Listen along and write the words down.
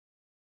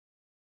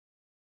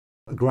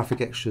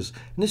Graphicxtras.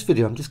 In this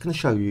video I'm just going to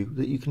show you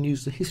that you can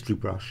use the history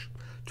brush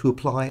to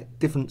apply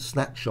different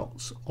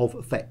snapshots of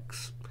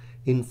effects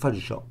in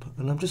Photoshop.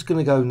 And I'm just going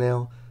to go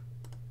now,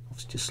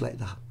 obviously just select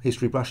the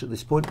history brush at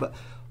this point, but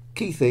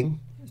key thing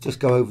is just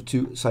go over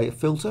to say a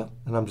filter,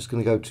 and I'm just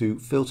going to go to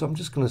filter. I'm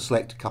just going to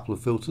select a couple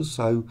of filters.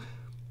 So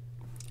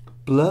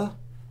blur,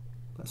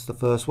 that's the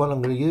first one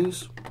I'm going to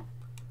use,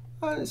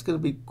 and it's going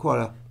to be quite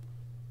a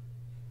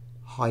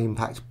high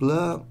impact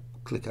blur.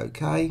 Click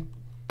OK.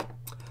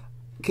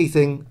 Key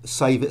thing,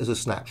 save it as a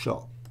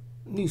snapshot,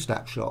 new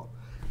snapshot.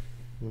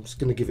 I'm just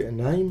going to give it a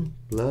name,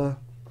 blur.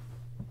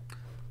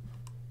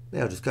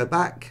 Now I'll just go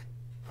back.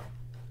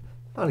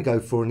 I'm going to go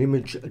for an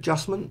image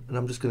adjustment, and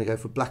I'm just going to go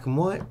for black and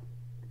white.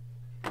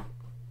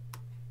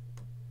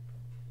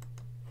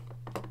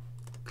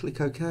 Click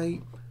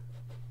OK.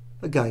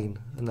 Again,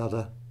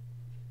 another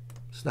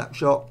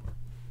snapshot,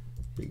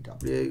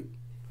 BW,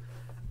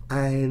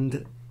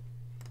 and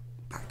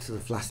back to the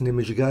flatten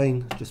image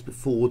again, just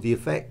before the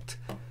effect.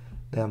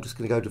 Now I'm just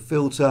going to go to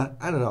filter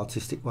and an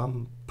artistic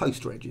one,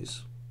 poster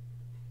edges.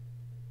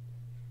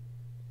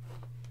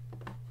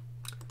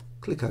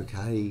 Click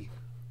OK.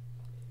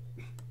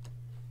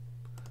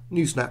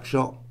 New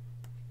snapshot,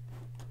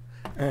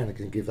 and I'm going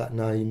to give that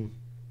name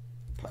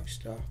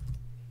poster.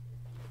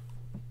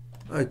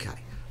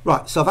 Okay,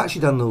 right, so I've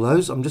actually done all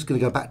those. I'm just going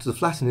to go back to the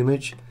flatten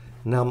image.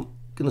 Now I'm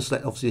going to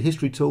select obviously a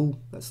history tool,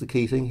 that's the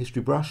key thing,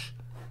 history brush,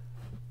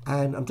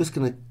 and I'm just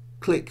going to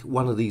click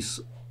one of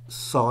these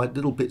side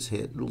little bits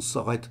here, little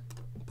side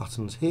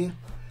buttons here.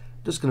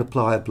 Just going to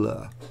apply a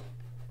blur.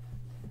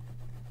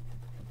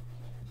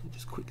 So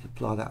just quickly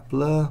apply that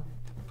blur.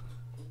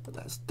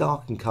 That's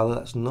dark in colour,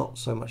 that's not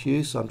so much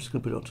use, so I'm just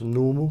going to put it onto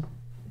normal.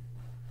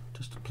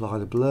 Just apply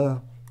the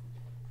blur.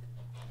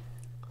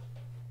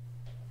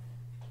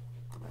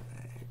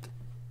 And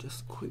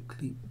just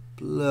quickly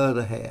blur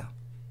the hair.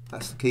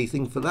 That's the key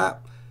thing for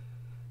that.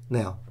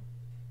 Now,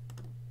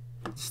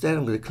 instead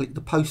I'm going to click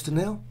the poster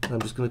now, and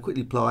I'm just going to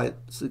quickly apply it,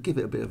 so give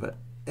it a bit of an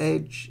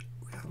edge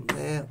around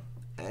there,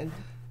 and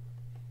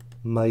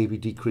maybe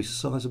decrease the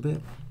size a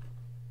bit.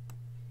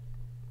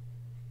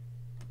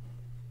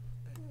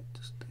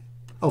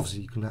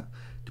 Obviously you can,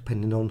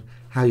 depending on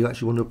how you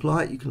actually want to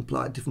apply it, you can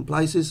apply it at different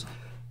places.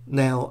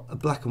 Now a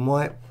black and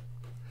white,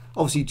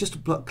 obviously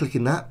just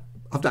clicking that,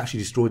 I've actually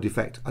destroyed the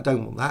effect. I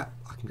don't want that.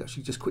 I can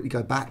actually just quickly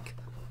go back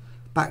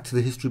to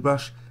the history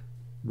brush.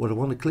 What I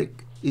want to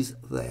click is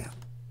there.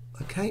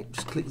 Okay,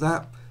 just click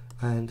that,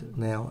 and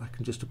now I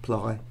can just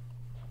apply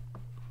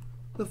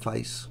the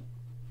face.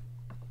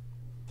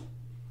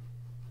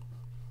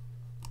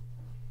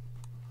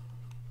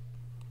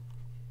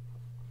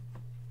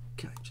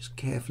 Okay, just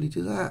carefully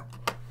do that.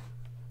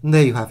 And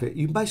there you have it.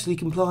 You basically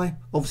can apply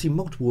obviously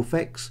multiple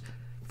effects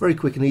very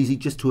quick and easy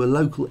just to a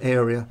local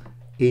area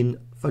in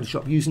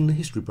Photoshop using the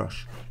history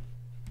brush.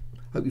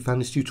 Hope you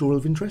found this tutorial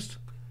of interest.